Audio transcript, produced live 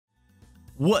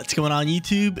What's going on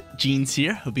YouTube? Jeans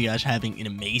here. Hope you guys are having an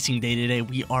amazing day today.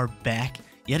 We are back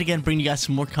yet again bringing you guys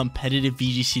some more competitive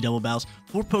VGC double battles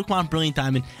for Pokemon Brilliant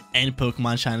Diamond and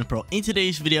Pokemon Shining Pearl. In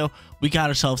today's video, we got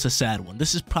ourselves a sad one.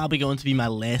 This is probably going to be my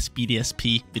last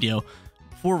BDSP video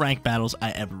for ranked battles I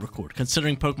ever record.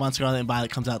 Considering Pokemon Scarlet and Violet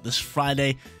comes out this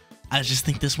Friday, I just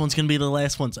think this one's going to be the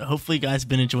last one. So hopefully you guys have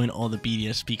been enjoying all the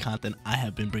BDSP content I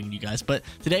have been bringing you guys. But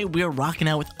today we are rocking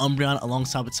out with Umbreon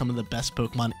alongside with some of the best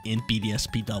Pokemon in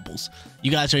BDSP doubles.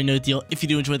 You guys already know the deal. If you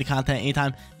do enjoy the content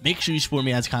anytime, make sure you support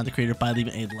me as a content creator by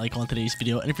leaving a like on today's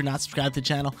video. And if you're not subscribed to the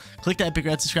channel, click that big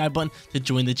red subscribe button to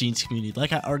join the Jeans community.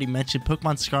 Like I already mentioned,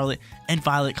 Pokemon Scarlet and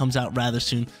Violet comes out rather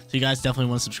soon. So you guys definitely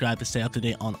want to subscribe to stay up to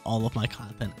date on all of my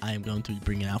content I am going to be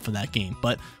bringing out for that game.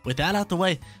 But with that out the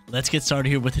way, let's get started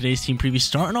here with today's team preview.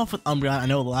 Starting off with Umbreon. I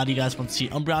know a lot of you guys want to see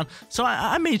Umbreon, so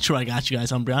I made sure I got you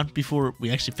guys Umbreon before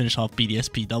we actually finish off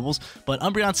BDSP doubles. But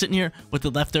Umbreon sitting here with the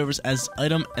leftovers as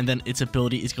item, and then its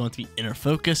ability is going to be Inner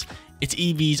Focus. Its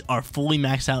EVs are fully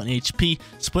maxed out in HP,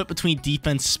 split between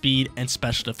defense, speed, and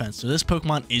special defense. So this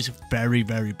Pokemon is very,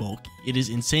 very bulky. It is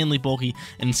insanely bulky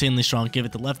and insanely strong. Give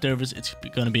it the leftovers, it's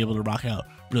going to be able to rock out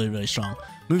really, really strong.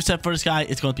 Moveset for this guy,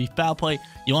 it's going to be Foul Play.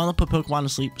 You want to put Pokemon to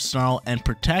sleep, Snarl, and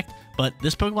Protect. But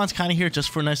this Pokemon's kind of here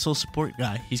just for a nice little support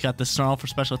guy. He's got the Snarl for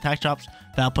special attack drops,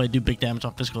 Foul Play do big damage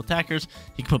on physical attackers.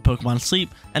 He can put Pokemon to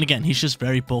sleep. And again, he's just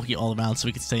very bulky all around, so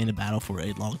he can stay in the battle for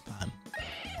a long time.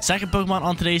 Second Pokemon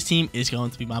on today's team is going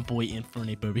to be my boy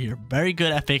Infernape over here. Very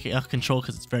good at Fake Out control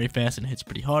because it's very fast and hits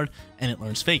pretty hard, and it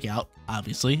learns Fake Out,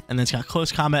 obviously. And then it's got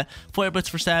Close Combat, Flare Blitz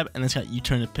for Stab, and then it's got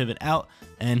U-Turn to Pivot Out,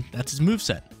 and that's his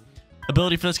moveset.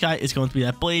 Ability for this guy is going to be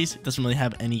that Blaze. It doesn't really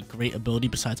have any great ability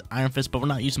besides Iron Fist, but we're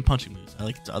not using punching moves. I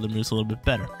like its other moves a little bit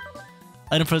better.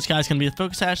 Item for this guy is going to be the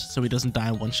Focus Sash, so he doesn't die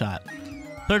in one shot.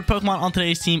 Third Pokemon on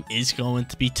today's team is going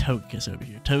to be Togekiss over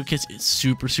here. Togekiss is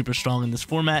super, super strong in this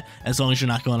format, as long as you're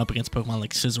not going up against Pokemon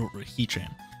like Sizzle or Heatran.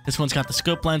 This one's got the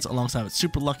Scope Lens alongside with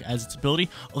Super Luck as its ability.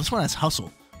 Oh, this one has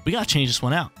Hustle. We gotta change this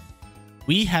one out.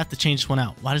 We have to change this one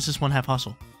out. Why does this one have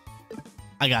Hustle?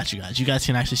 I got you guys. You guys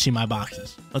can actually see my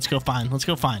boxes. Let's go find it.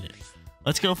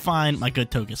 Let's go find my good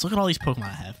Togekiss. Look at all these Pokemon I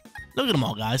have. Look at them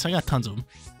all, guys. I got tons of them.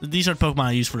 These are Pokemon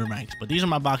I use for the ranks, but these are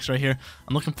my boxes right here.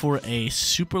 I'm looking for a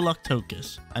Super Luck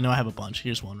Togekiss. I know I have a bunch.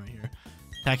 Here's one right here.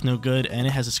 Attack no good, and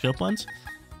it has a Scope Lens. Is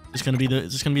this gonna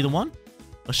be the one?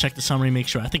 Let's check the summary, make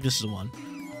sure. I think this is the one.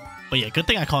 But yeah, good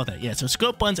thing I caught that. Yeah, so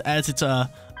Scope Lens as its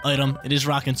item. It is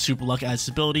rocking Super Luck as its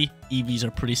ability. EVs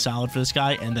are pretty solid for this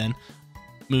guy, and then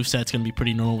moveset's going to be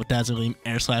pretty normal with Dazzle Gleam,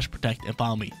 Air Slash, Protect, and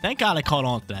Follow Me. Thank God I caught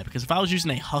on to that, because if I was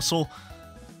using a Hustle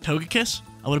Togekiss,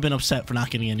 I would have been upset for not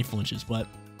getting any flinches, but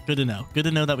good to know. Good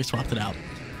to know that we swapped it out.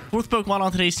 Fourth Pokemon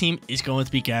on today's team is going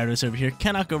to be Gyarados over here.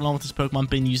 Cannot go wrong with this Pokemon.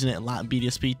 Been using it a lot in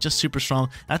BDSP. Just super strong.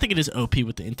 And I think it is OP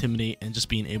with the Intimidate and just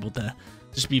being able to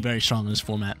just be very strong in this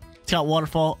format. It's got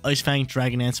Waterfall, Ice Fang,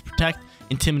 Dragon Dance, Protect,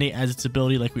 Intimidate as its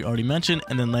ability like we already mentioned.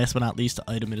 And then last but not least, the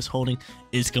item it is holding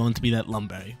is going to be that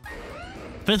Lumberry.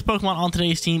 Fifth Pokemon on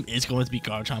today's team is going to be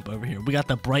Garchomp over here. We got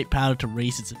the Bright Powder to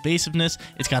raise its evasiveness.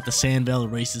 It's got the Sand Veil to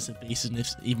raise its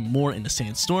evasiveness even more in the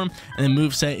Sandstorm. And then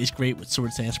moveset is great with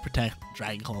Sword Stance, Protect,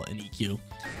 Dragon Claw, and EQ.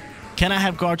 Can I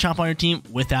have Garchomp on your team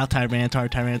without Tyranitar?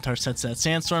 Tyranitar sets that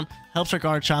Sandstorm, helps our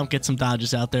Garchomp get some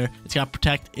dodges out there. It's got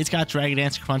Protect, it's got Dragon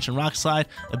Dance, Crunch, and Rock Slide,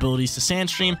 abilities to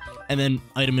Sandstream, and then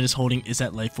item it is holding is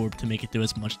that Life Orb to make it do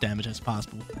as much damage as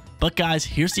possible. But guys,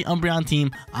 here's the Umbreon team.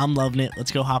 I'm loving it.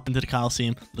 Let's go hop into the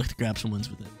Coliseum, look to grab some wins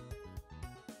with it.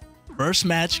 First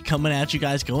match coming at you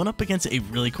guys, going up against a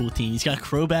really cool team. He's got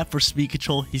Crobat for speed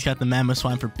control. He's got the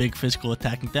Mamoswine for big physical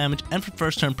attacking damage and for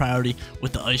first turn priority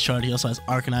with the Ice Shard. He also has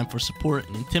Arcanine for support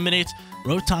and intimidates.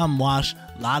 Rotom, Wash,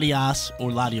 Latios, or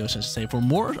Latios I should say, for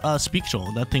more speed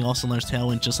control. That thing also learns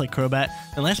Tailwind just like Crobat.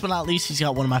 And last but not least, he's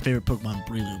got one of my favorite Pokemon,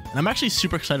 Breloom. And I'm actually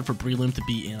super excited for Breloom to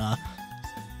be in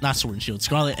not Sword and Shield,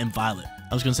 Scarlet and Violet.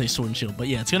 I was going to say Sword and Shield, but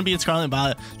yeah, it's going to be in Scarlet and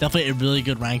Violet. Definitely a really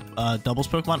good rank doubles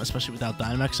Pokemon, especially without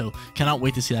Dynamax, so cannot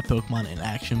wait to see that Pokemon in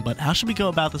action. But how should we go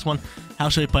about this one? How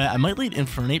should we play it? I might lead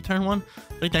Infernape turn one.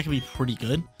 I think that could be pretty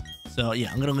good. So yeah,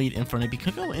 I'm going to lead Infernape. We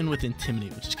could go in with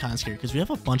Intimidate, which is kind of scary because we have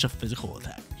a bunch of physical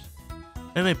attackers.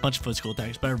 We have a bunch of physical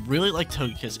attackers, but I really like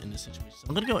Togekiss in this situation. So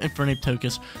I'm going to go Infernape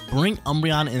Togekiss, bring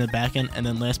Umbreon in the back end, and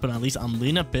then last but not least, I'm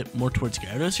leaning a bit more towards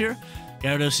Gyarados here.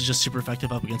 Gyarados is just super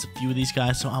effective up against a few of these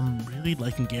guys, so I'm really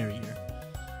liking Gary here.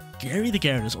 Gary the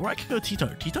Gyarados, or I could go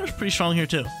T-Tar. T-Tar's pretty strong here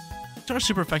too. T-Tar's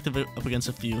super effective up against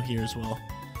a few here as well.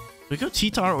 Do I go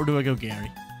T-Tar or do I go Gary?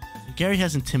 Gary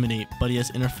has Intimidate, but he has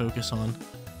Inner Focus on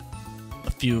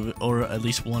a few, or at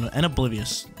least one, and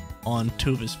Oblivious on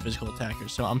two of his physical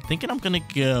attackers. So I'm thinking I'm going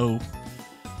to go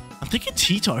I'm thinking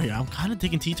T-Tar here. I'm kind of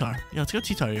thinking T-Tar. Yeah, let's go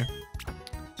T-Tar here.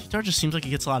 T-Tar just seems like he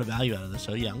gets a lot of value out of this.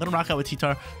 So yeah, I'm going to rock out with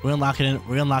T-Tar. We're going to lock it in.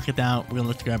 We're going to lock it down. We're going to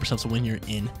look to grab ourselves a win here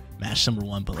in match number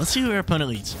 1. But let's see who our opponent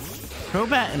leads.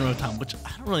 Crobat and Rotom, which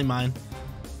I don't really mind.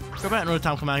 Crobat and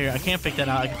Rotom come out here. I can't fake that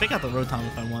out. I can fake out the Rotom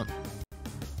if I want.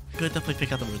 I could definitely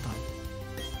fake out the Rotom.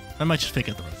 I might just fake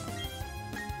out the Rotom.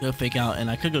 Go fake out, and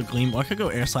I could go Gleam, or I could go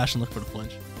Air Slash and look for the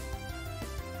flinch.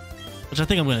 Which I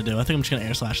think I'm going to do. I think I'm just going to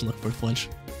Air Slash and look for the flinch.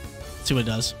 See what it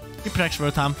does. He protects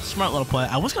Rotom. Smart little play.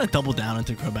 I was going to double down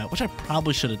into Crobat, which I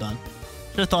probably should have done.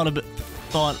 Should have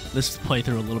thought this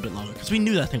playthrough a little bit longer, because we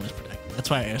knew that thing was protected. That's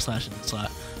why I Air Slash in the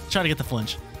slot. Try to get the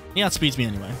flinch. He outspeeds me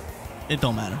anyway. It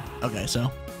don't matter. Okay,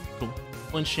 so cool.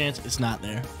 Flinch chance is not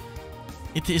there.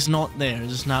 It is not there. It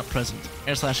is not present.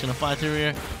 Air Slash gonna fly through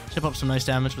here. Chip up some nice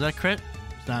damage. Was that crit?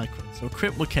 It's not a crit. So a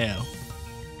crit would KO.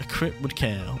 A crit would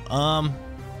KO.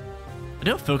 I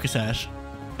do have Focus Sash.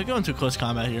 Could go into a close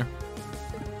combat here.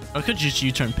 Or I could just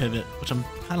U-turn pivot, which I'm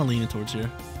kind of leaning towards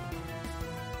here.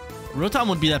 Rotom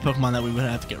would be that Pokemon that we would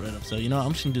have to get rid of. So you know what?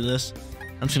 I'm just gonna do this.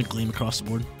 I'm just gonna Gleam across the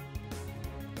board.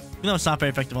 Even though it's not very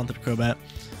effective onto the Crobat,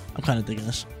 I'm kind of digging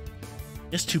this.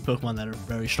 There's 2 Pokemon that are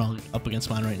very strong up against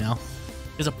mine right now.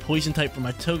 He has a Poison type for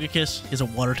my Togekiss. He has a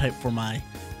Water type for my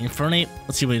Infernape.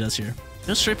 Let's see what he does here. He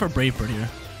goes straight for Brave Bird here.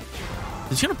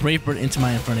 He's going to Brave Bird into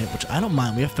my Infernape, which I don't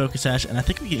mind. We have Focus Sash, and I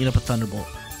think we can eat up a Thunderbolt.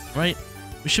 Right?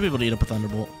 We should be able to eat up a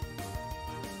Thunderbolt.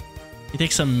 He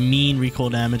takes some mean recoil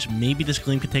damage. Maybe this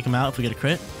Gleam could take him out if we get a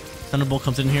crit. Thunderbolt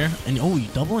comes in here, and oh, you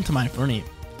double into my Infernape.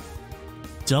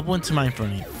 Double into my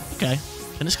Infernape. Okay.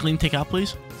 Can this Gleam take out,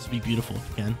 please? This would be beautiful if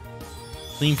you can.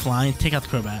 Gleam flying. Take out the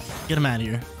Crobat. Get him out of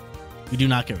here. We do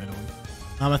not get rid of him.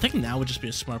 I think now would just be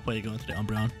a smart play to go into the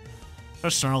Umbreon.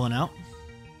 Start snarling out.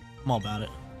 I'm all about it.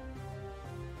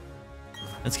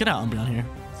 Let's get out Umbreon here.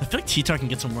 I feel like T-Tar can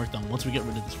get some work done once we get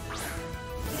rid of this.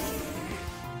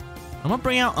 I'm going to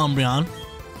bring out Umbreon.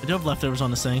 I do have leftovers on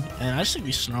this thing. And I just think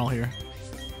we snarl here.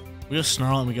 We go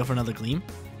snarl and we go for another Gleam.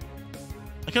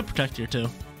 I could protect here too.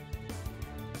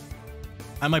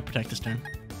 I might protect this turn.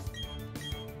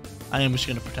 I am just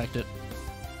going to protect it.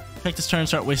 Protect this turn,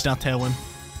 start wasting out Tailwind.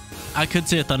 I could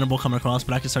see a Thunderbolt coming across,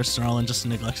 but I could start snarling just to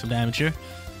neglect some damage here.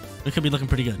 It could be looking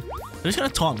pretty good. But he's going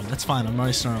to taunt me. That's fine. I'm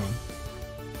already snarling.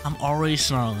 I'm already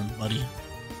snarling, buddy.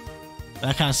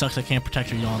 That kind of sucks. I can't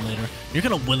protect your Yawn later. You're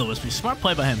going to Will-O-Wisp me. Smart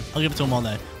play by him. I'll give it to him all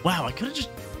day. Wow, I could have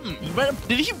just...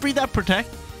 Did he breathe that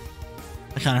protect?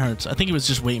 That kind of hurts. I think he was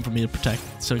just waiting for me to protect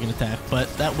so he can attack.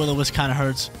 But that Will-O-Wisp kind of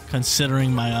hurts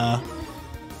considering my...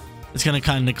 It's going to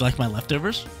kind of neglect my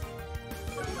leftovers.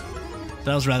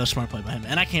 That was rather smart play by him.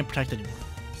 And I can't protect anymore.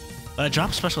 But I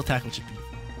dropped special attack, which is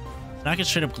beautiful. So now I can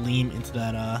straight up Gleam into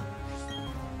that, I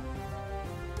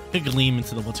could Gleam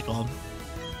into the, what's it called?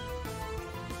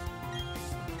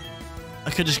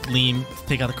 I could just Gleam to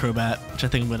take out the Crobat, which I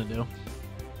think I'm going to do.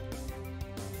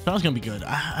 So that was going to be good.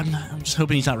 I'm just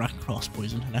hoping he's not rocking Cross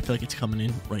Poison, and I feel like it's coming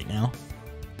in right now.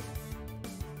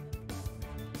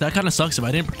 That kind of sucks. If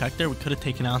I didn't protect there, we could have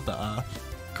taken out the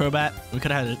Crobat. We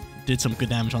could have did some good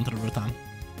damage onto the Rotom.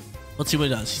 Let's see what he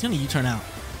does. He's going to U-turn out.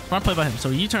 Smart play by him. So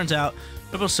he U-turns out.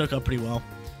 We're able to soak up pretty well.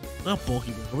 Look how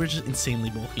bulky we are. We're just insanely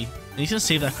bulky. And he's going to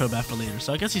save that Crobat for later.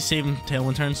 So I guess he's saving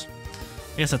Tailwind turns.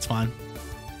 I guess that's fine.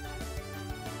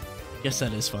 I guess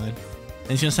that is fine. And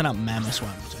he's going to send out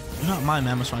Mamoswine. Do not mind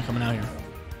Mamoswine coming out here.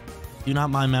 Do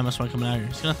not mind Mamoswine coming out here.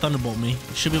 He's going to Thunderbolt me.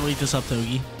 We should be able to eat this up,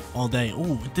 Togi, all day.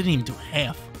 Ooh, it didn't even do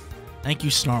half. Thank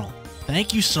you, Snarl.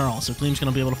 Thank you, Snarl. So Gleam's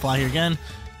going to be able to fly here again.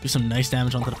 Do some nice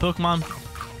damage onto the Pokemon.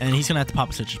 And he's going to have to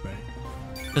pop a Citrus Berry.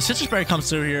 The Citrus Berry comes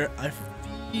through here. I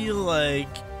feel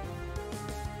like...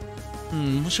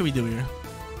 what should we do here?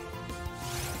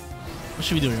 What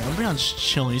should we do here? Umbreon's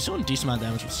chilling. He's doing a decent amount of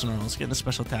damage with Snarl. Let's get a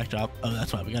special attack drop. Oh,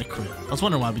 that's why. We got a crit. I was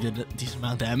wondering why we did a decent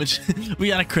amount of damage. We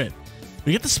got a crit.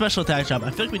 We get the special attack drop.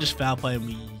 I feel like we just foul play and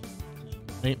we...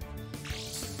 Right?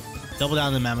 Double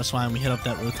down the Mamoswine. We hit up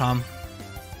that Rotom.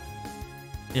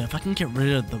 Yeah, if I can get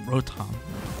rid of the Rotom,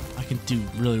 I can do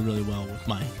really, really well with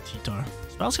my T-Tar.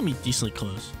 Spell's gonna be decently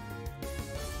close.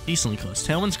 Decently close.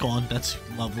 Tailwind's gone. That's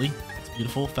lovely. That's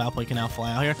beautiful. Foul play can now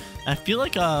fly out here. And I feel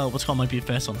like what's called might be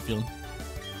fast on the field.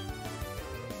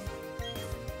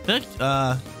 I feel like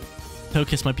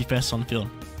Togekiss might be fast on the field.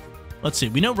 Let's see.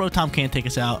 We know Rotom can't take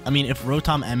us out. I mean, if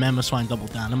Rotom and Mamoswine double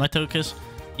down on my Togekiss,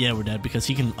 yeah, we're dead because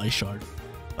he can Ice Shard.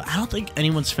 But I don't think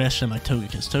anyone's faster than my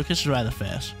Togekiss. Togekiss is rather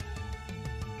fast.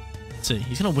 Let's see.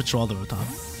 He's going to withdraw the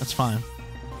Rotom. That's fine.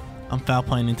 I'm foul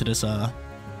playing into this, what's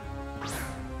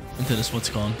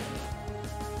it called?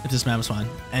 Into this Mamoswine.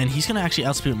 And he's going to actually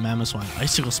outspeed Mamoswine.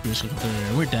 Icicle Spear's going to come through there,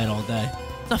 and we're dead all day.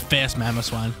 It's a fast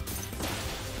Mamoswine.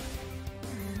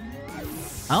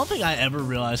 I don't think I ever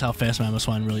realized how fast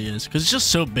Mamoswine really is, because it's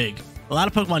just so big. A lot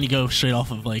of Pokemon, you go straight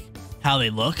off of, like, how they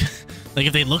look. Like,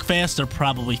 if they look fast, they're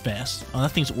probably fast. Oh,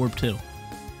 that thing's orb, too.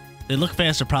 They look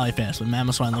fast, they're probably fast. But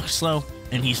Mamoswine looks slow,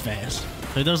 and he's fast.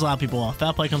 So there's a lot of people off.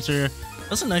 Foul Play comes through here.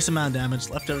 That's a nice amount of damage.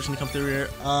 Leftover's gonna come through here.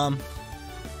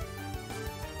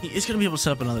 He is gonna be able to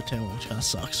set up another Tailwind, which kind of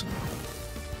sucks.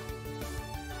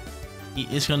 He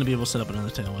is gonna be able to set up another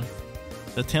Tailwind.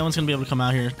 The Tailwind's gonna be able to come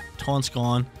out here. Taunt's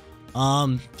gone.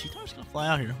 T-Tar's gonna fly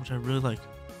out here, which I really like.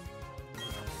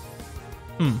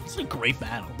 This is a great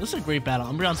battle. This is a great battle.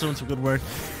 Umbreon's doing some good work.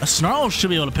 A Snarl should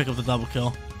be able to pick up the double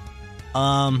kill.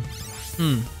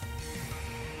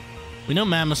 We know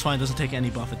Mamoswine doesn't take any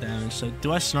buff of damage, so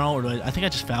do I Snarl or do I think I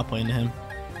just Foul Play into him.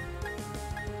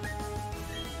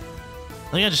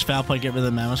 I think I just Foul Play, get rid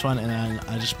of the Mamoswine, and then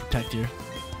I just protect here.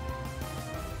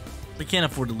 We can't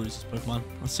afford to lose this Pokemon.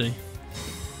 Let's see.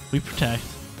 We protect.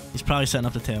 He's probably setting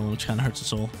up the Tailwind, which kind of hurts the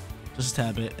soul. Just a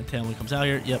tad bit, and Tailwind comes out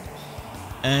here. Yep.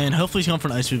 And hopefully he's going for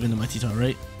an Ice Move into my T-Tar,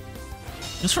 right?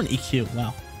 Just for an EQ.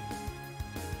 Wow.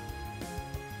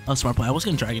 Oh, smart play. I was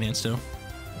going to Dragon Dance, too.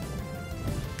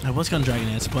 I was going to Dragon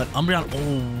Dance, but Umbreon...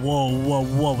 Oh,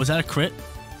 whoa. Was that a crit?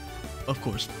 Of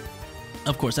course.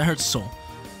 Of course. That hurts the soul.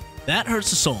 That hurts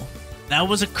the soul. That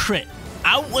was a crit.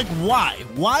 Like, why?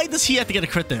 Why does he have to get a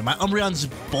crit there? My Umbreon's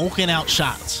bulking out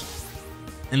shots.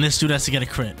 And this dude has to get a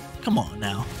crit. Come on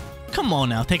now. Come on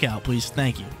now. Take it out, please.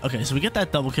 Thank you. Okay, so we get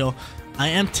that double kill. I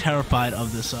am terrified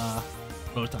of this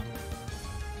Rotom.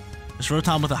 This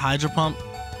Rotom with a Hydro Pump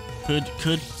could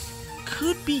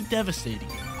be devastating.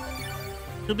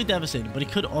 Could be devastating, but he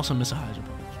could also miss a Hydro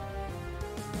Pump,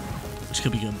 which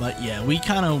could be good. But yeah, we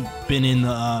kind of been in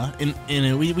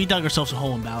the we dug ourselves a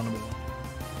hole in battle number 1.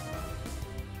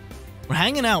 We're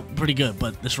hanging out pretty good,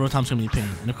 but this Rotom's gonna be a pain.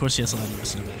 And of course he has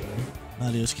Latios in the back.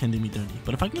 Latios can do me dirty.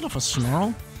 But if I can get off a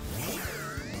Snarl,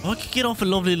 I could get off a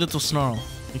lovely little Snarl.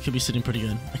 It could be sitting pretty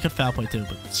good. I could Foul Play too,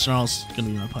 but Snarl's gonna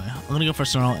be my play. I'm gonna go for a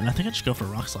Snarl, and I think I just go for a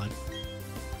Rock Slide.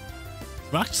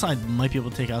 Rock Slide might be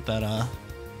able to take out that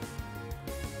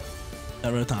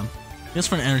Rotom. Just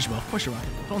for an energy ball. Of course you're right.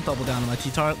 Don't double down on my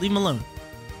T-Tar. Leave him alone.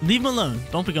 Leave him alone.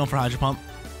 Don't be going for Hydro Pump.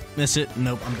 Miss it.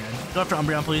 Nope, I'm dead. Go after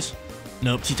Umbreon, please.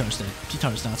 Nope, T-Tar's dead.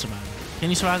 T-Tar's not surviving. Can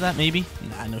you survive that? Maybe?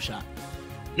 Nah, no shot.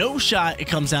 No shot. It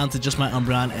comes down to just my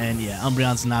Umbreon, and yeah,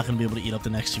 Umbreon's not going to be able to eat up the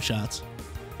next 2 shots.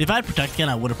 If I had Protect again,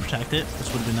 I would have protected, which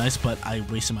would have been nice, but I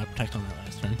wasted my Protect on that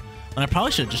last turn. And I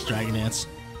probably should have just Dragon Dance.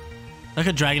 I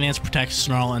could Dragon Dance, Protect,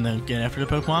 Snarl, and then get after the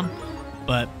Pokemon,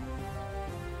 but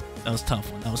that was a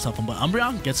tough one. That was a tough one. But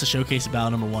Umbreon gets to showcase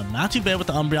battle number 1. Not too bad with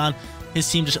the Umbreon. His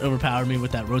team just overpowered me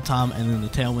with that Rotom, and then the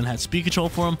Tailwind had speed control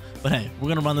for him. But hey, we're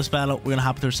going to run this battle. We're going to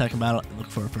hop into our second battle and look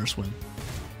for our first win.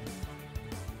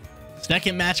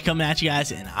 Second match coming at you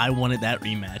guys, and I wanted that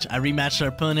rematch. I rematched our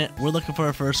opponent. We're looking for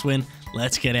our first win.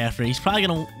 Let's get after it. He's probably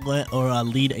going to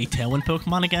lead a Tailwind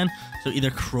Pokemon again. So either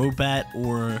Crobat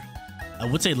or I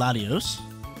would say Latios,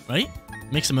 right?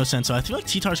 Makes the most sense. So I feel like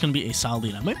T-Tar is going to be a solid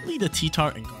lead. I might lead a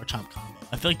T-Tar and Garchomp combo.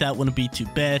 I feel like that wouldn't be too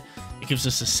bad. It gives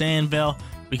us a Sand Veil.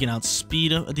 We can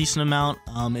outspeed a decent amount.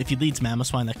 If he leads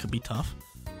Mamoswine, that could be tough.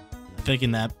 I feel like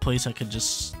in that place, I could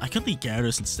lead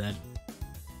Gyarados instead.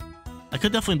 I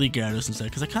could definitely lead Gyarados instead,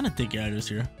 because I kind of dig Gyarados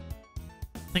here.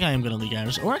 I think I am going to lead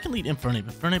Gyarados. Or I can lead Infernape.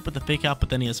 Infernape with the Fake Out, but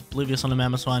then he has Oblivious on the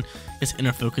Mamoswine. He has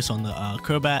Inner Focus on the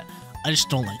Crobat. I just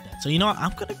don't like that. So you know what?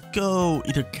 I'm going to go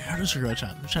either Gyarados or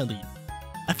Garchomp. Which I lead?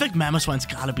 I feel like Mamoswine's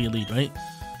got to be a lead, right?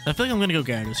 I feel like I'm going to go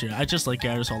Gyarados here. I just like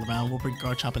Gyarados all around. We'll bring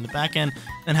Garchomp in the back end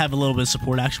and have a little bit of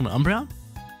support action with Umbreon.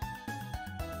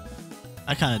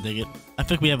 I kind of dig it. I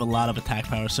think we have a lot of attack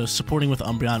power, so supporting with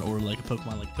Umbreon or like a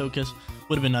Pokemon like Tokus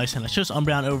would have been nice. And I chose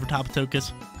Umbreon over top of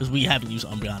Tokus because we haven't used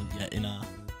Umbreon yet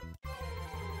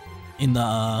in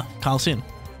the Coliseum.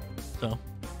 So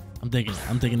I'm digging it.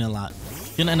 I'm digging it a lot.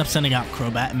 Gonna end up sending out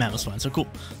Crobat and Mamoswine. So cool.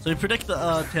 So we predict the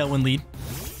Tailwind lead,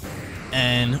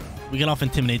 and we get off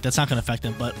Intimidate. That's not gonna affect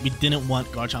him, but we didn't want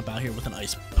Garchomp out here with an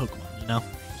Ice Pokemon. You know,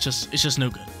 it's just no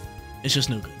good. It's just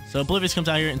no good. So Oblivious comes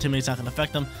out here. Intimidate's not gonna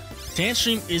affect them.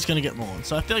 Sandstream is gonna get rolling.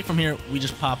 So I feel like from here we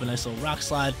just pop a nice little Rock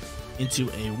Slide into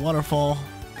a Waterfall,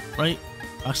 right?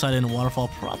 Rock Slide into Waterfall,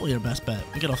 probably our best bet.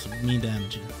 We get off some mean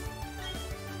damage here.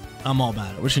 I'm all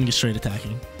about it. We're just gonna get straight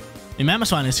attacking. And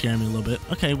Mamoswine is scaring me a little bit.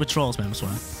 Okay, withdrawals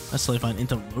Mamoswine. That's totally fine.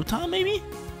 Into Rotom, maybe?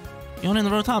 You want in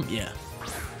the Rotom? Yeah.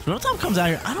 So Rotom comes out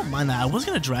here. I don't mind that. I was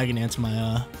gonna Dragon Dance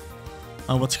my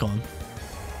what's it called?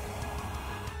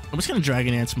 I was gonna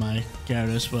Dragon Dance my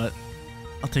Gyarados, but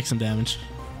I'll take some damage.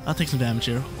 I'll take some damage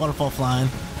here. Waterfall flying.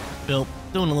 Built.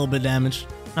 Doing a little bit of damage.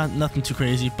 Nothing too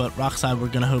crazy, but Rock Slide we're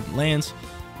gonna hope lands,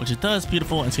 which it does.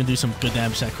 Beautiful. And it's gonna do some good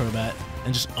damage to that Crobat.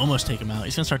 and just almost take him out.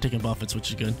 He's gonna start taking buffets, which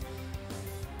is good.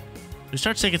 We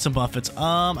start taking some buffets.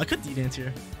 I could D-dance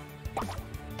here.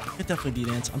 I could definitely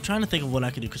D-dance. I'm trying to think of what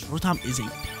I could do because Rotom is a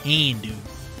pain, dude.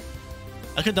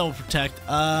 I could double protect.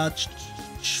 I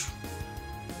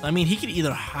mean, he could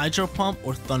either Hydro Pump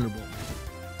or Thunderbolt.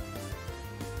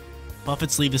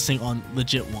 Buffets leave this thing on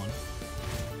legit 1.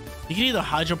 He can either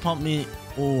Hydro Pump me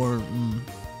or...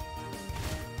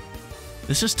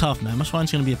 This is tough, man.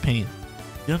 Mamoswine's gonna be a pain.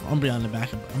 You have Umbreon in the back.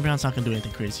 Umbreon's not gonna do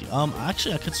anything crazy.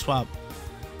 Actually, I could swap.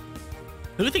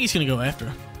 Who do you think he's gonna go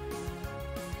after?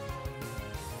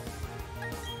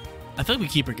 I feel like we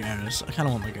keep our Gyarados. I kind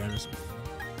of want my Gyarados.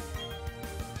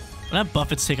 When I have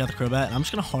Buffets take out the Crobat, I'm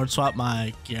just gonna hard swap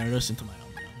my Gyarados into my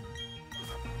Umbreon.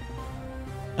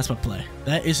 That's my play.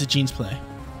 That is the Gene's play.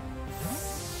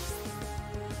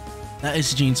 That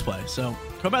is the Gene's play. So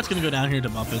Crobat's gonna go down here to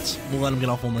Buffets. We'll let him get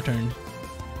off one more turn.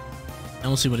 And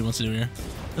we'll see what he wants to do here.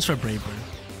 Let's try Brave Bird.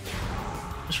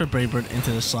 Let's try Brave Bird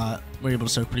into the slot. We're able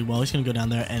to soak pretty well. He's going to go down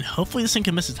there. And hopefully this thing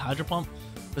can miss its Hydro Pump.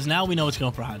 Because now we know it's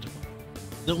going for a Hydro Pump.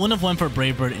 It wouldn't have went for a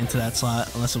Brave Bird into that slot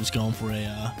unless it was going for if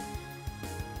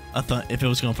it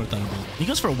was going for a Thunderbolt. He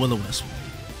goes for a Will-O-Wisp.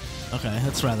 Okay,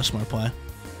 that's a rather smart play.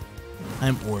 I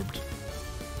am orbed.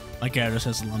 My Gyarados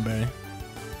has a Lumberry.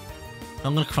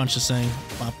 I'm going to crunch this thing.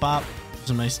 Bop, bop.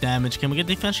 Some nice damage. Can we get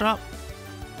defense drop?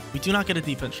 We do not get a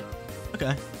defense drop.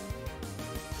 Okay.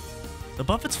 The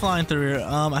Buffet's flying through here.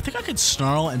 I think I could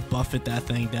Snarl and Buffet that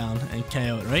thing down and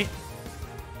KO it, right? I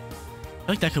feel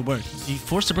like that could work. Is he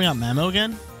forced to bring out Mamo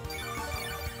again?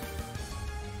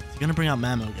 Is he gonna bring out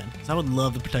Mamo again? Because I would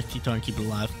love to protect T-Tar and keep it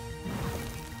alive.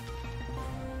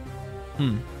 What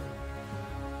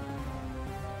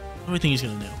do we think he's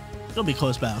gonna do? It's gonna be a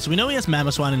close battle. So we know he has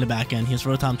Mamoswine in the back end. He has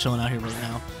Rotom chilling out here right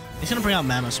now. He's gonna bring out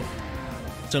Mamoswine.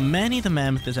 So Manny the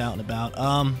Mammoth is out and about.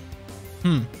 I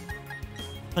feel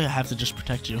like I have to just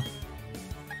protect you.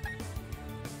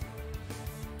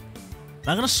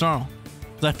 I'm gonna Snarl.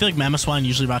 Because I feel like Mamoswine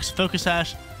usually rocks the Focus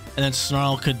Sash, and then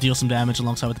Snarl could deal some damage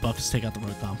alongside with the Buffets to take out the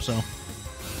Rotom. So,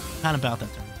 kind of about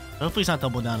that turn. Hopefully he's not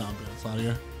double down on Umbreon slot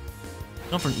here.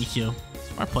 Going for an EQ.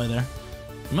 Smart play there.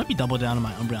 He might be double down on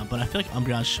my Umbreon, but I feel like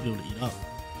Umbreon should be able to eat up.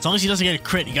 As long as he doesn't get a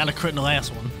crit. He got a crit in the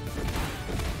last one.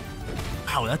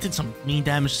 Wow, that did some mean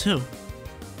damage too.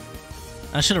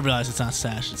 I should have realized it's not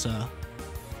Sash. It's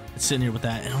sitting here with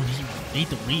that. And he made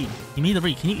the read. He made the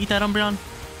read. Can you eat that, Umbreon?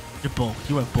 You're bulky.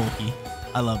 You are bulky.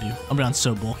 I love you. Umbreon's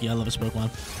so bulky. I love his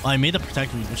Pokemon. Well, I made the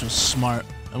Protect read, which was smart.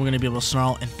 And we're going to be able to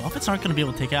Snarl. And Buffets aren't going to be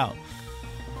able to take out.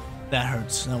 That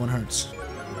hurts. That one hurts.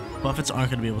 Buffets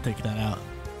aren't going to be able to take that out.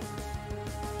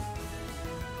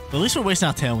 But at least we're wasting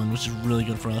out Tailwind, which is really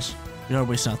good for us. We are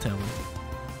wasting out Tailwind.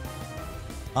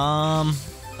 I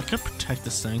could protect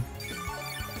this thing.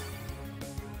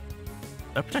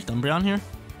 Do I protect Umbreon here?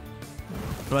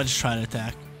 Or do I just try to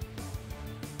attack?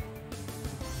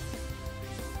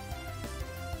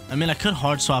 I mean, I could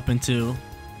hard swap into...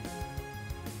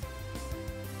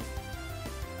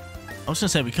 I was gonna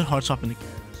say we could hard swap into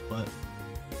Gyarados, but... I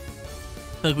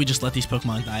feel like we just let these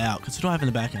Pokemon die out, because who do I have in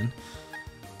the back end?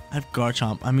 I have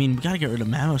Garchomp. I mean, we gotta get rid of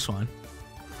Mamoswine.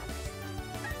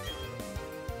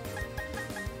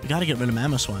 We gotta get rid of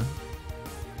Mamoswine. I'm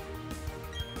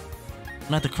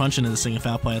gonna have to crunch into this thing and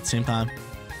foul play at the same time.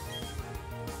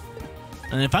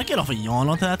 And if I get off a Yawn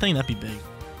onto that thing, that'd be big.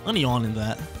 I'm gonna Yawn into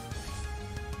that.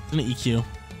 I'm gonna EQ.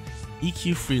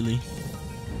 EQ freely.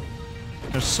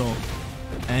 There's Soul.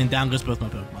 And down goes both my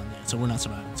Pokemon. Yeah, so we're not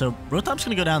surviving. So Rotom's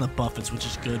gonna go down to Buffets, which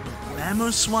is good. But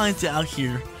Mamoswine's out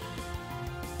here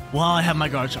while I have my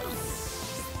Garchomp.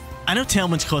 I know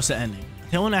Tailwind's close to ending.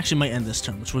 Tailwind actually might end this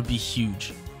turn, which would be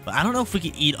huge. But I don't know if we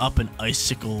could eat up an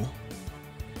Icicle.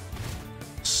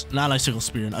 Not Icicle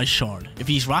Spear, an Ice Shard. If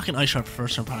he's rocking Ice Shard for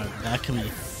first turn priority, that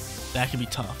could be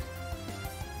tough.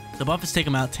 The Buffets take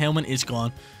him out. Tailwind is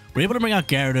gone. We're able to bring out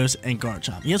Gyarados and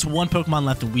Garchomp. He has one Pokemon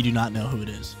left, and we do not know who it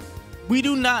is. We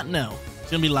do not know.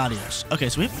 It's gonna be Latios. Okay,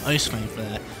 so we have Ice Fang for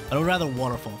that. I would rather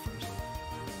Waterfall first.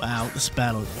 Wow, this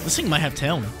battle. This thing might have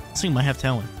Tailwind. This thing might have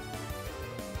Tailwind.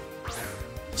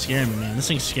 Scaring me, man. This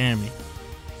thing's scaring me.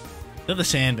 I have the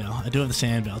Sandbell. I do have the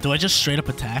Sandbell. Do I just straight up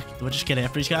attack? Do I just get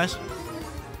after these guys?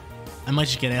 I might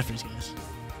just get after these guys.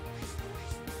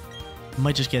 I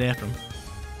might just get after them.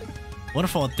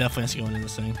 Waterfall definitely has to go into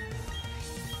this thing.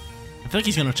 I feel like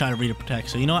he's going to try to read a protect.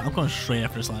 So you know what? I'm going straight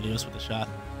after this Latios with a shot.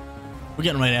 We're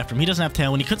getting right after him. He doesn't have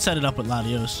Tailwind. He could set it up with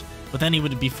Latios. But then he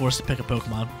would be forced to pick a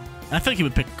Pokemon. And I feel like he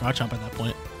would pick Garchomp at that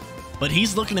point. But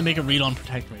he's looking to make a read on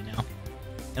protect right now.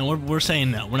 And we're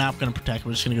saying no. We're not going to protect.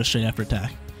 We're just going to go straight after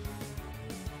attack.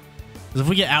 Because if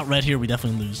we get out red here, we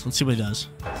definitely lose. Let's see what he does.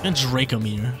 He's going to Draco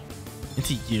Meteor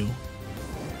into you.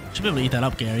 Should be able to eat that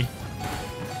up, Gary.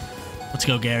 Let's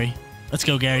go, Gary. Let's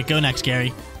go, Gary. Go next,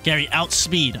 Gary. Gary,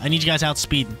 outspeed. I need you guys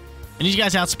outspeeding. I need you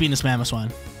guys outspeeding this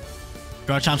Mamoswine.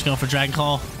 Garchomp's going for Dragon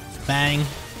Claw. Bang.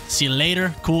 See you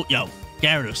later. Cool. Yo,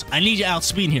 Gyarados, I need you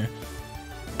outspeeding here.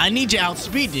 I need you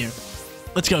outspeeding here.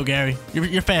 Let's go, Gary.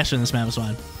 You're faster than this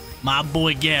Mamoswine. My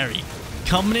boy, Gary.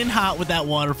 Coming in hot with that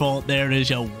waterfall. There it is,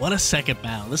 yo. What a second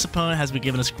battle. This opponent has been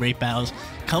giving us great battles.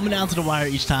 Coming down to the wire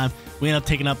each time. We end up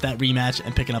taking up that rematch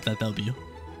and picking up that W.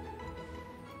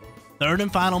 Third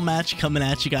and final match coming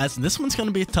at you guys. And this one's going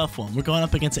to be a tough one. We're going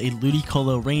up against a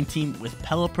Ludicolo Rain team with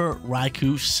Pelipper,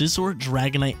 Raikou, Scizor,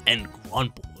 Dragonite, and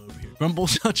Grumble over here.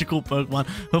 Grumble's such a cool Pokemon.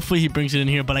 Hopefully he brings it in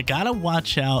here. But I got to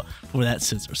watch out for that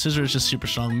Scizor. Scizor is just super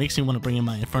strong. Makes me want to bring in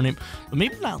my Infernape. But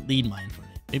maybe not lead my Infernape.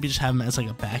 Maybe just have him as like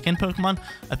a back-end Pokemon.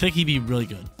 I think he'd be really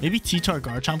good. Maybe T-Tar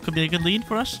Garchomp could be a good lead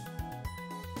for us.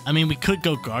 I mean, we could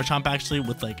go Garchomp actually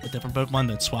with like a different Pokemon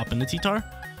then swap into T-Tar.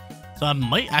 So I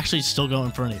might actually still go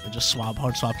Infernape and just swap,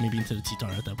 hard swap maybe into the T-Tar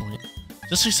at that point.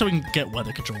 Just so we can get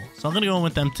weather control. So I'm going to go in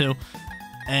with them too.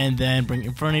 And then bring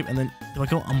Infernape. And then do I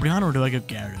go Umbreon or do I go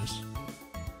Gyarados?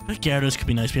 I think Gyarados could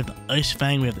be nice. We have the Ice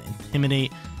Fang. We have the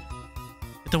Intimidate. We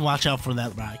have to watch out for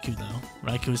that Raikou though.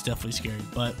 Raikou is definitely scary.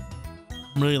 But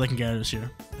I'm really liking Gyarados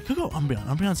here. I could go Umbreon.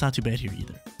 Umbreon's not too bad here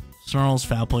either. Snarls,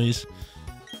 foul plays.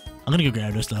 I'm going to go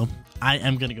Gyarados though. I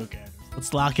am going to go Gyarados.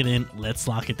 Let's lock it in. Let's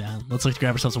lock it down. Let's look to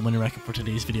grab ourselves a winning record for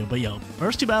today's video. But yo,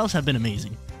 first two battles have been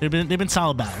amazing. They've been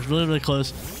solid battles. Really, really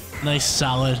close. Nice,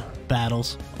 solid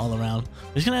battles all around.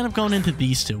 We're just going to end up going into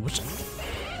these two, which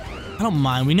I don't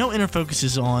mind. We know Inner Focus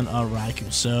is on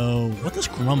Raikou. So what does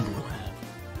Grumble have?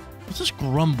 What's this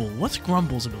Grumble? What's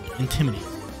Grumble's ability? Intimidate.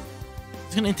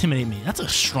 It's going to intimidate me. That's a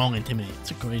strong Intimidate.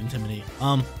 It's a great Intimidate.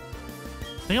 I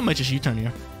think I might just U-turn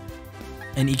here.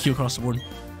 And EQ across the board.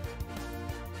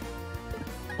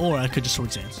 Or I could just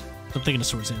Swords Dance. So I'm thinking of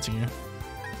Swords Dancing here.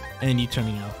 And you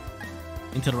turning out.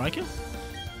 Into the Raikou?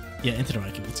 Yeah, into the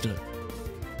Raikou. Let's do it.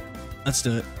 Let's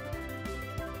do it.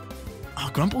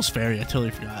 Oh, Grumble's Fairy. I totally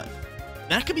forgot.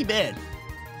 That could be bad.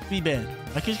 Could be bad.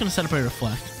 Raikou's going to set up a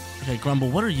Reflect. Okay,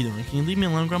 Grumble, what are you doing? Can you leave me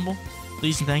alone, Grumble?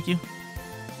 Please and thank you.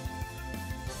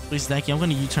 Please and thank you. I'm going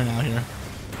to U-turn out here.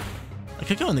 I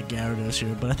could go in the Gyarados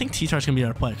here, but I think T-Tar's going to be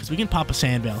our play. Because we can pop a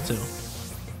Sand Veil, too.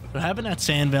 So having that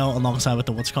Sand Veil alongside with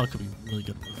the what's called could be really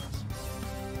good for us.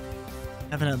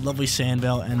 Having that lovely Sand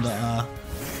Veil and the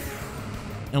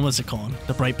and what's it called?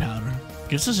 The Bright Powder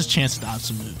gives us a chance to dodge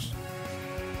some moves.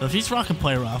 So if he's rocking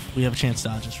Play Rough, we have a chance to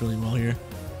dodge us really well here.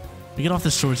 We get off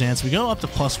this Swords Dance. We go up to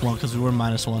 +1 because we were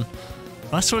 -1.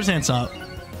 Last Swords Dance up.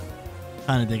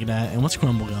 Kind of digging that. And what's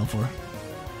Grumble going for?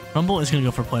 Grumble is going to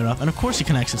go for Play Rough. And of course he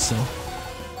connects it still.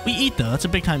 We eat though. That's a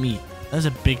big time eat. That is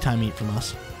a big time eat from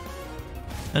us.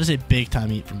 That is a big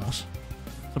time eat from us.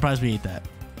 Surprised we ate that.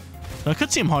 So I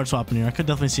could see him hard swapping here. I could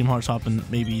definitely see him hard swapping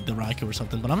maybe the Raikou or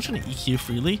something. But I'm just going to EQ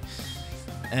freely.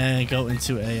 And go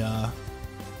into a...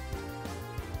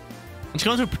 let's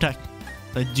go into a Protect.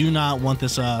 I do not want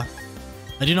this... I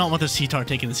do not want this T-Tar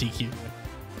taking this EQ.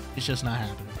 It's just not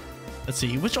happening. Let's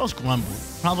see. Which all's Grumble?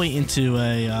 Probably into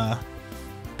a...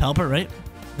 Pelipper, right?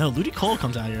 No, Ludicolo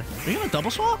comes out here. Are you going to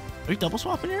double swap? Are you double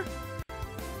swapping here?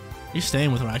 Are you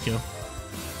staying with Raikou?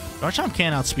 Garchomp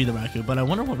can't outspeed the Raikou, but I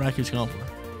wonder what Raikou's going for.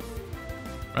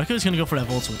 Raikou's going to go for that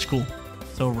Volt Switch. Cool.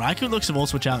 So Raikou looks to Volt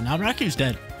Switch out. Now Raikou's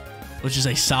dead, which is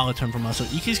a solid turn from us. So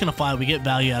EQ's going to fly. We get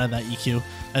value out of that EQ.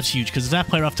 That's huge, because if that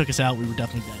Play Rough took us out, we were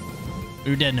definitely dead. We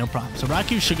were dead, no problem. So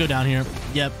Raikou should go down here.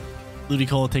 Yep.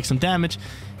 Ludicolo takes some damage.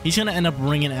 He's going to end up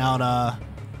bringing out...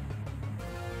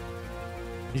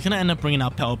 he's going to end up bringing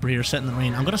out Pelipper here, setting the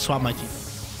rain. I'm going to swap my team.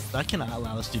 I cannot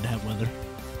allow this dude to have weather.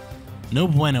 No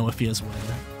bueno if he has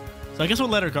weather. So I guess we'll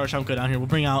let our Garchomp go down here. We'll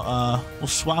bring out, we'll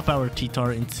swap our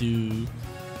T-Tar into...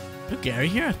 Gary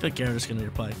here? I feel like Gyarados is going to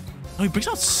reply. Oh, he brings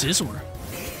out Scizor.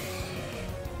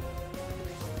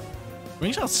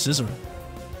 Brings out Scizor.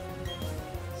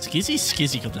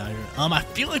 Skizzy comes out here. I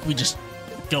feel like we just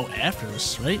go after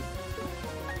this, right?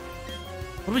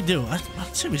 What do we do?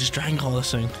 I'd say we just Dragon Claw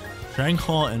this thing. Dragon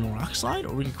Claw and Rock Slide,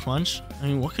 or we can Crunch. I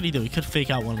mean, what could he do? He could fake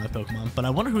out one of my Pokemon, but I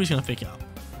wonder who he's going to fake out.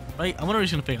 Right? I wonder who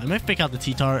he's going to fake out. I might fake out the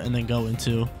T-Tar and then go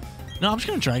into... No, I'm just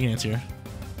going to Dragon Dance here.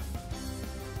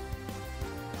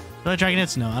 Do I Dragon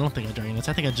Dance? No, I don't think I Dragon Dance.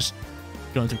 I think I just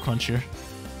go into Crunch here.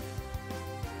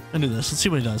 And do this. Let's see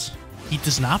what he does. He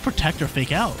does not protect or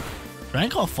fake out.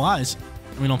 Dragon Claw flies.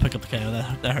 We don't pick up the KO.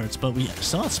 That hurts, but we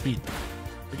still have speed.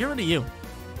 But get rid of you.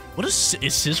 What is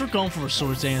Scizor going for a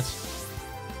Swords Dance?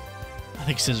 I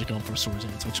think Scizor going for a Swords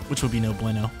Dance, which would be no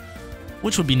bueno.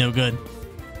 Which would be no good.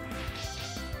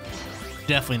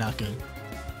 Definitely not good.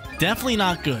 Definitely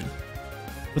not good.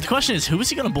 But the question is, who is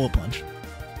he going to Bullet Punch?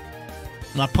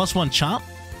 My +1 Chomp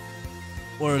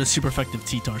or the super effective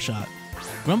T-Tar shot.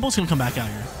 Grumble's gonna come back out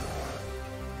here.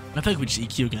 I feel like we just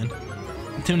EQ again.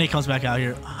 Intimidate comes back out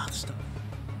here. Ah, stop.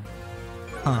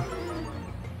 Huh.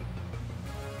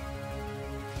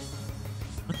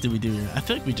 What do we do here? I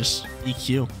feel like we just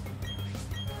EQ.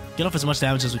 Get off as much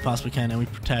damage as we possibly can and we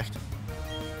protect.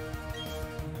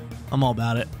 I'm all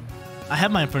about it. I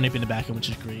have my Infernape in the back end, which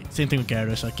is great. Same thing with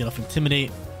Gyarados. So I get off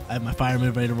Intimidate. I have my Fire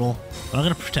move ready to roll. But I'm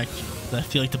going to protect you. I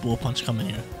feel like the Bullet Punch coming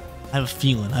here. I have a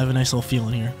feeling. I have a nice little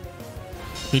feeling here.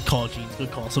 Good call, Jeans.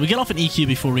 Good call. So we get off an EQ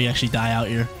before we actually die out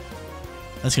here.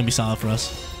 That's going to be solid for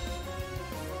us.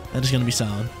 That is going to be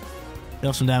solid. Get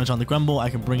off some damage on the Grumble. I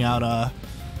can bring out... I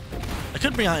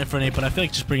could bring out Infernape, but I feel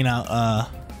like just bringing out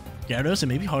Gyarados and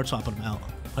maybe hard swapping them out.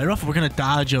 Play rough. We're going to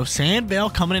dodge. Yo,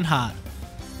 Sandbale coming in hot.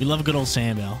 We love a good old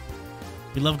Sandbale.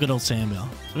 We love good old Sandbale.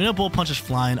 So we know Bullet Punch is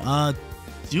flying.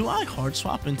 Do I hard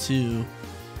swap into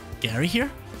Gary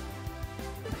here?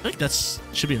 I think that's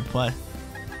should be in play.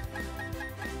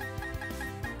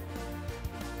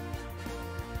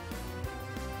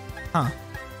 Huh.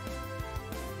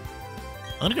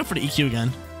 I'm gonna go for the EQ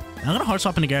again. And I'm gonna hard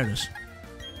swap into Gyarados.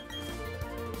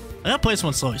 I gotta play this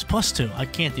one slow. He's +2. I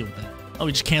can't deal with that. Oh,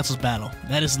 he just cancels battle.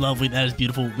 That is lovely. That is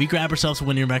beautiful. We grab ourselves a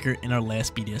winning record in our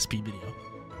last BDSP video.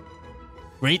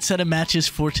 Great set of matches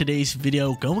for today's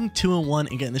video. Going 2-1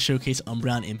 and getting the showcase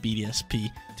Umbreon in BDSP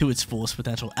to its fullest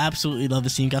potential. Absolutely love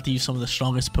this team. Got to use some of the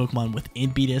strongest Pokemon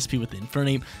within BDSP with the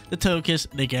Infernape, the Togekiss,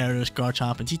 the Gyarados,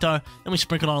 Garchomp, and T-Tar. And we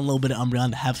sprinkled on a little bit of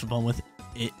Umbreon to have some fun with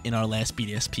it in our last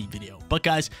BDSP video. But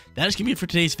guys, that is going to be it for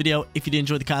today's video. If you did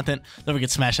enjoy the content, don't forget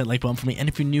to smash that like button for me. And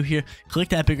if you're new here, click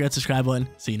that big red subscribe button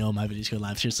so you know when my videos go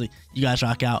live. Seriously, you guys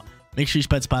rock out. Make sure you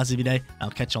spread some positivity today. I'll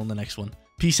catch you on the next one.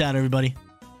 Peace out, everybody.